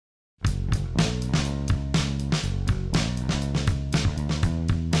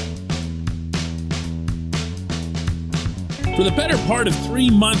For the better part of 3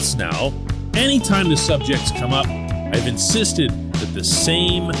 months now, anytime the subjects come up, I've insisted that the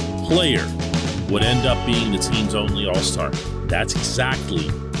same player would end up being the team's only all-star. That's exactly,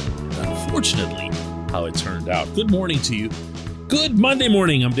 unfortunately, how it turned out. Good morning to you. Good Monday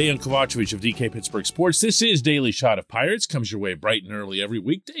morning. I'm Dejan Kovacevic of DK Pittsburgh Sports. This is Daily Shot of Pirates. Comes your way bright and early every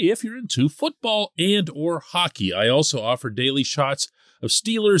weekday if you're into football and or hockey. I also offer daily shots of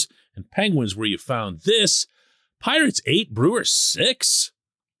Steelers and Penguins where you found this. Pirates 8, Brewers 6.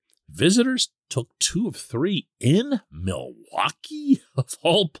 Visitors took 2 of 3 in Milwaukee, of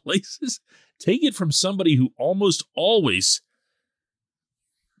all places. Take it from somebody who almost always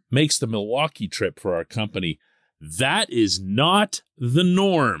makes the Milwaukee trip for our company. That is not the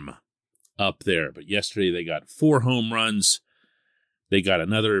norm up there. But yesterday they got 4 home runs. They got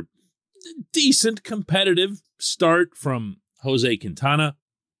another decent competitive start from Jose Quintana.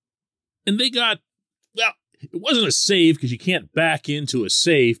 And they got, well, it wasn't a save because you can't back into a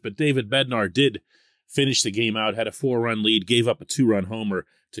save, but David Bednar did finish the game out, had a 4-run lead, gave up a 2-run homer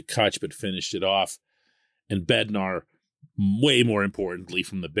to Kutch, but finished it off. And Bednar, way more importantly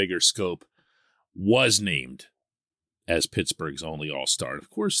from the bigger scope, was named as Pittsburgh's only all-star.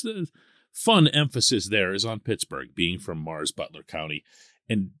 Of course, the fun emphasis there is on Pittsburgh, being from Mars, Butler County.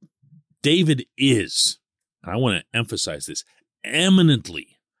 And David is, and I want to emphasize this,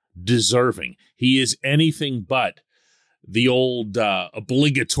 eminently deserving. He is anything but the old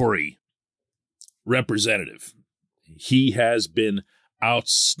obligatory representative. He has been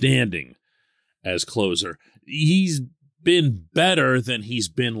outstanding as closer. He's been better than he's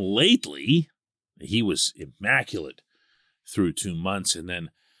been lately. He was immaculate through 2 months, and then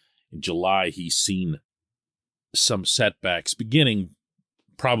in July he's seen some setbacks, beginning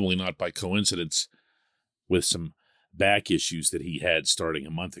probably not by coincidence with some back issues that he had starting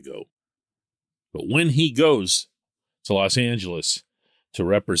a month ago. But when he goes to Los Angeles to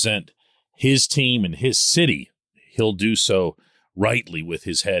represent his team and his city, he'll do so rightly with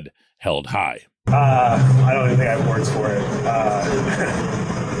his head held high. I don't even think I have words for it.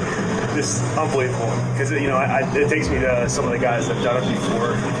 Just unbelievable. Because, it takes me to some of the guys that have done it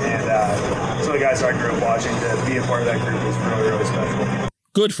before. And some of the guys I grew up watching, to be a part of that group was really, really special.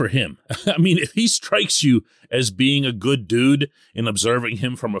 Good for him. I mean, if he strikes you as being a good dude in observing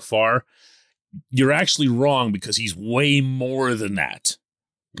him from afar, you're actually wrong, because he's way more than that.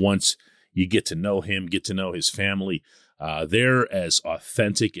 Once you get to know him, get to know his family, they're as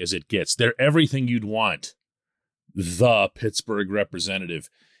authentic as it gets. They're everything you'd want the Pittsburgh representative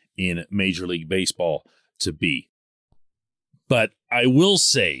in Major League Baseball to be. But I will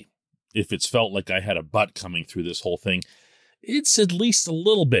say, if it's felt like I had a butt coming through this whole thing, it's at least a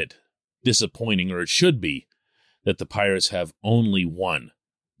little bit disappointing, or it should be, that the Pirates have only one,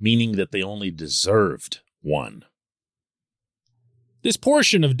 meaning that they only deserved one. This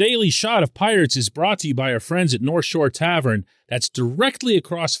portion of Daily Shot of Pirates is brought to you by our friends at North Shore Tavern, that's directly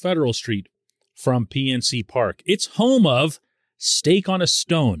across Federal Street from PNC Park. It's home of Steak on a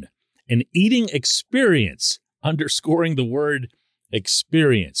Stone, an eating experience, underscoring the word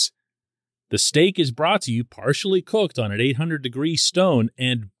experience. The steak is brought to you partially cooked on an 800-degree stone,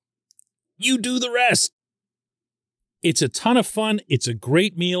 and you do the rest. It's a ton of fun, it's a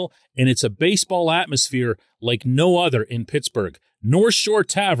great meal, and it's a baseball atmosphere like no other in Pittsburgh. North Shore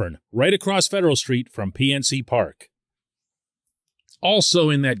Tavern, right across Federal Street from PNC Park. Also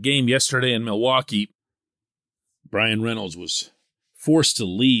in that game yesterday in Milwaukee, Bryan Reynolds was forced to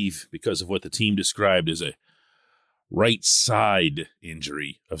leave because of what the team described as a right side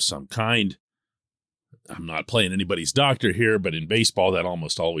injury of some kind. I'm not playing anybody's doctor here, but in baseball, that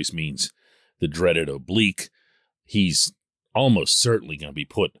almost always means the dreaded oblique. He's almost certainly going to be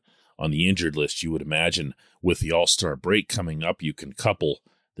put on the injured list, you would imagine. With the All-Star break coming up, you can couple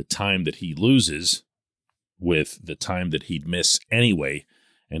the time that he loses with the time that he'd miss anyway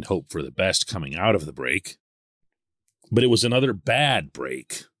and hope for the best coming out of the break. But it was another bad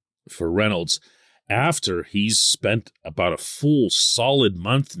break for Reynolds after he's spent about a full solid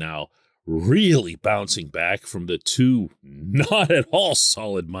month now really bouncing back from the 2 not at all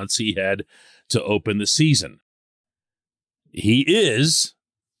solid months he had to open the season. He is,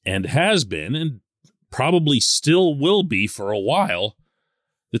 and has been, and probably still will be for a while,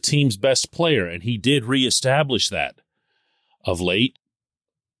 the team's best player, and he did reestablish that of late,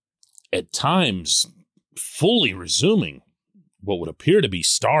 at times fully resuming what would appear to be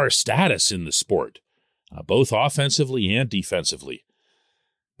star status in the sport, both offensively and defensively.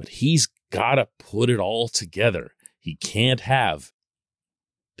 But he's got to put it all together. He can't have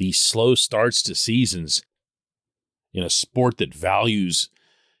these slow starts to seasons in a sport that values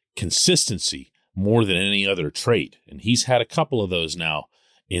consistency, more than any other trait. And he's had a couple of those now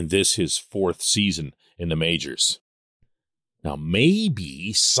in this, his fourth season in the majors. Now,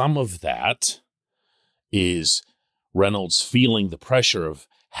 maybe some of that is Reynolds feeling the pressure of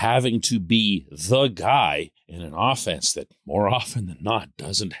having to be the guy in an offense that more often than not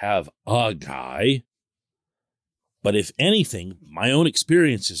doesn't have a guy. But if anything, my own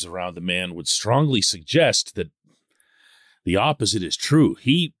experiences around the man would strongly suggest that the opposite is true.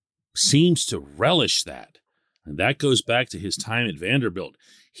 He seems to relish that. And that goes back to his time at Vanderbilt.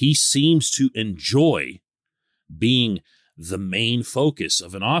 He seems to enjoy being the main focus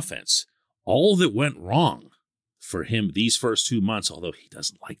of an offense. All that went wrong for him these first 2 months, although he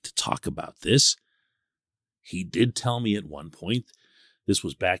doesn't like to talk about this, he did tell me at one point, this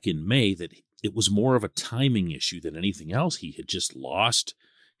was back in May, that it was more of a timing issue than anything else. He had just lost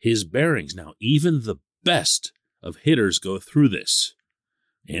his bearings. Now, even the best of hitters go through this.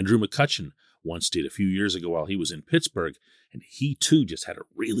 Andrew McCutchen once did a few years ago while he was in Pittsburgh, and he too just had a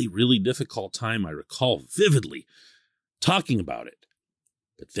really, really difficult time. I recall vividly talking about it.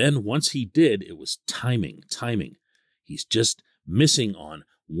 But then once he did, it was timing. He's just missing on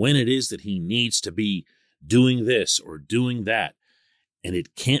when it is that he needs to be doing this or doing that. And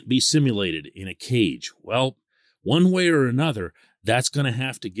it can't be simulated in a cage. Well, one way or another, that's going to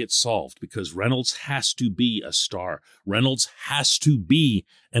have to get solved because Reynolds has to be a star. Reynolds has to be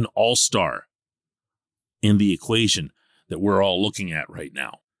an all-star in the equation that we're all looking at right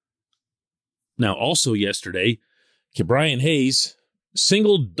now. Now, also yesterday, Ke'Bryan Hayes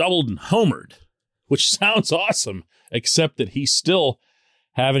singled, doubled, and homered, which sounds awesome, except that he's still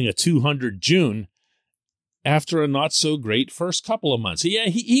having a 200 June after a not-so-great first couple of months. Yeah,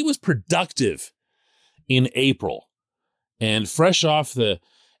 he was productive in April. And fresh off the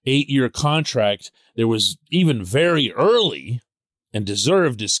 8-year contract, there was even very early and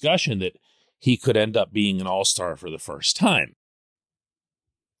deserved discussion that he could end up being an all-star for the first time.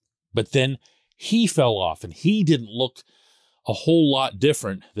 But then he fell off, and he didn't look a whole lot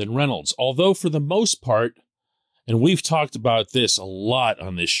different than Reynolds. Although for the most part, and we've talked about this a lot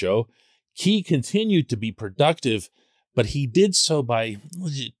on this show, he continued to be productive, but he did so by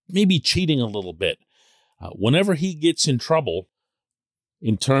maybe cheating a little bit. Whenever he gets in trouble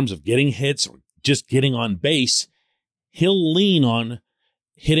in terms of getting hits or just getting on base, he'll lean on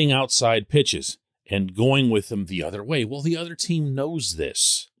hitting outside pitches and going with them the other way. Well, the other team knows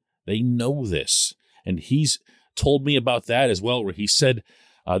this. They know this. And he's told me about that as well, where he said,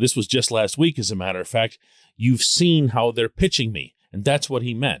 this was just last week, as a matter of fact, you've seen how they're pitching me. And that's what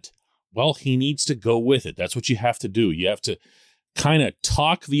he meant. Well, he needs to go with it. That's what you have to do. You have to kind of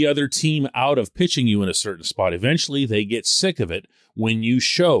talk the other team out of pitching you in a certain spot. Eventually, they get sick of it when you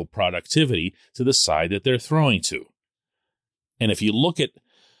show productivity to the side that they're throwing to. And if you look at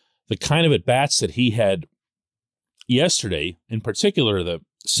the kind of at-bats that he had yesterday, in particular, the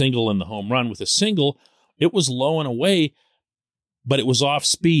single and the home run, with a single, it was low and away, but it was off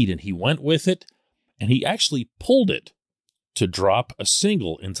speed, and he went with it, and he actually pulled it to drop a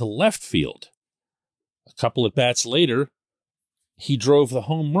single into left field. A couple at bats later, he drove the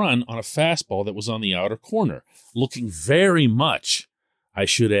home run on a fastball that was on the outer corner, looking very much, I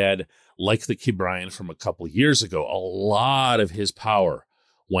should add, like the Ke'Bryan from a couple years ago. A lot of his power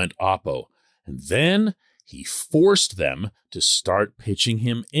went oppo. And then he forced them to start pitching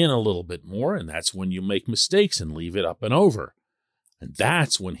him in a little bit more, and that's when you make mistakes and leave it up and over. And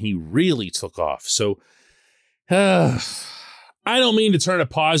that's when he really took off. So, I don't mean to turn a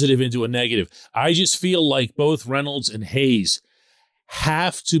positive into a negative. I just feel like both Reynolds and Hayes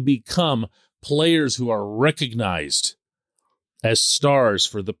have to become players who are recognized as stars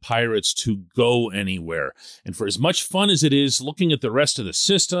for the Pirates to go anywhere. And for as much fun as it is looking at the rest of the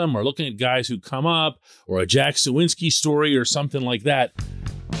system or looking at guys who come up or a Jack Sawinski story or something like that,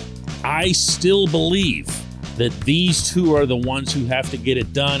 I still believe that these two are the ones who have to get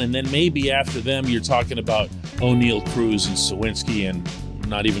it done. And then maybe after them, you're talking about O'Neill, Cruz, and Sawinski, and I'm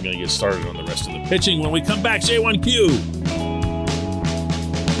not even going to get started on the rest of the pitching when we come back. J1Q.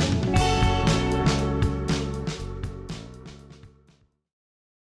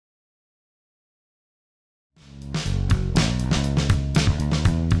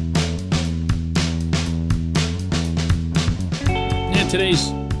 Today's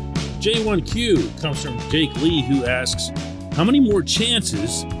J1Q comes from Jake Lee, who asks, how many more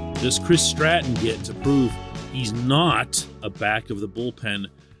chances does Chris Stratton get to prove he's not a back-of-the-bullpen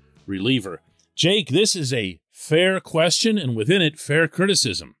reliever? Jake, this is a fair question, and within it, fair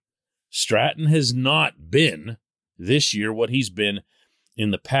criticism. Stratton has not been, this year, what he's been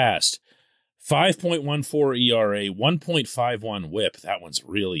in the past. 5.14 ERA, 1.51 WHIP. That one's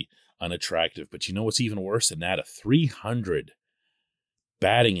really unattractive. But you know what's even worse than that? A 300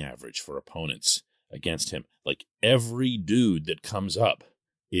 batting average for opponents against him. Like, every dude that comes up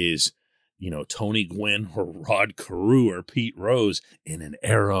is, Tony Gwynn or Rod Carew or Pete Rose in an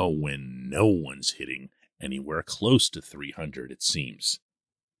era when no one's hitting anywhere close to 300, it seems.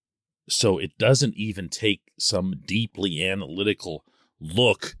 So it doesn't even take some deeply analytical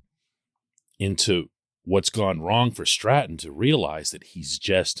look into what's gone wrong for Stratton to realize that he's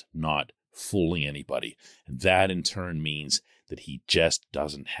just not fooling anybody. And that in turn means that he just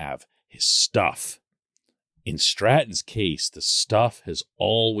doesn't have his stuff. In Stratton's case, the stuff has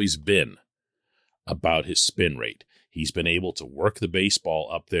always been about his spin rate. He's been able to work the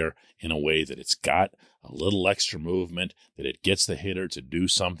baseball up there in a way that it's got a little extra movement, that it gets the hitter to do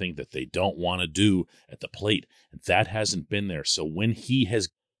something that they don't want to do at the plate. And that hasn't been there. So when he has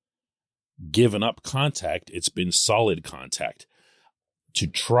given up contact, it's been solid contact. To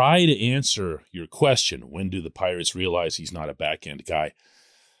try to answer your question, when do the Pirates realize he's not a back-end guy?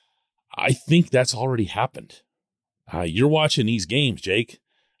 I think that's already happened. You're watching these games, Jake.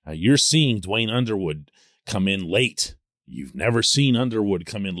 You're seeing Dwayne Underwood come in late. You've never seen Underwood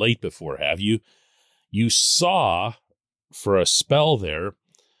come in late before, have you? You saw, for a spell there,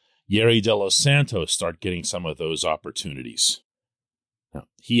 Yerry De Los Santos start getting some of those opportunities. Now,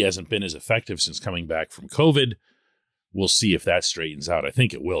 he hasn't been as effective since coming back from COVID. We'll see if that straightens out. I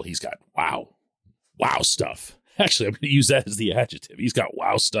think it will. He's got wow stuff. Actually, I'm going to use that as the adjective. He's got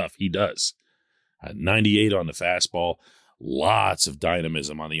wow stuff. He does. 98 on the fastball. Lots of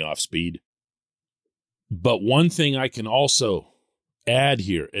dynamism on the off speed. But one thing I can also add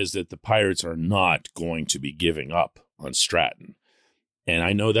here is that the Pirates are not going to be giving up on Stratton. And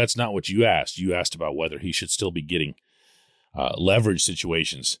I know that's not what you asked. You asked about whether he should still be getting leverage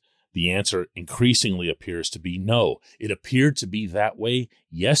situations. The answer increasingly appears to be no. It appeared to be that way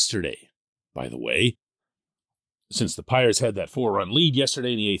yesterday, by the way. Since the Pirates had that 4-run lead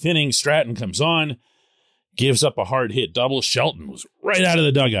yesterday in the 8th inning, Stratton comes on, gives up a hard hit double. Shelton was right out of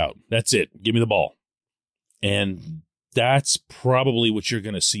the dugout. That's it. Give me the ball. And that's probably what you're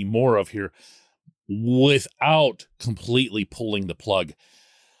going to see more of here without completely pulling the plug.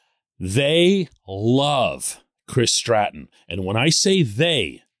 They love Chris Stratton. And when I say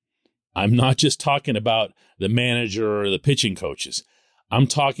they, I'm not just talking about the manager or the pitching coaches. I'm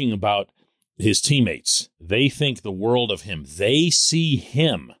talking about his teammates. They think the world of him. They see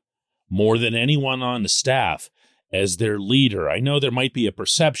him more than anyone on the staff as their leader. I know there might be a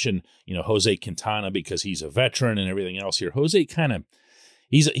perception, Jose Quintana, because he's a veteran and everything else here. Jose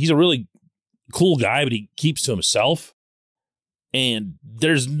he's a really cool guy, but he keeps to himself. And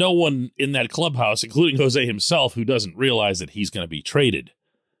there's no one in that clubhouse, including Jose himself, who doesn't realize that he's going to be traded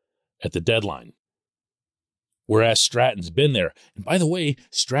at the deadline. Whereas Stratton's been there. And by the way,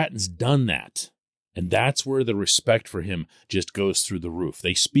 Stratton's done that. And that's where the respect for him just goes through the roof.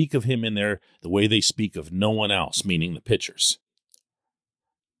 They speak of him in there the way they speak of no one else, meaning the pitchers.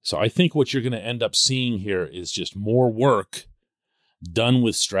 So I think what you're going to end up seeing here is just more work done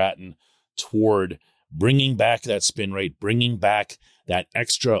with Stratton toward bringing back that spin rate, bringing back that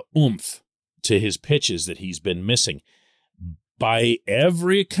extra oomph to his pitches that he's been missing. By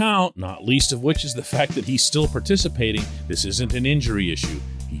every account, not least of which is the fact that he's still participating, this isn't an injury issue.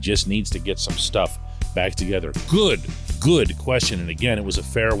 He just needs to get some stuff back together. Good question. And again, it was a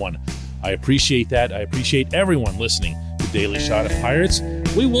fair one. I appreciate that. I appreciate everyone listening to Daily Shot of Pirates.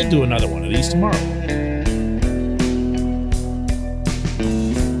 We will do another one of these tomorrow.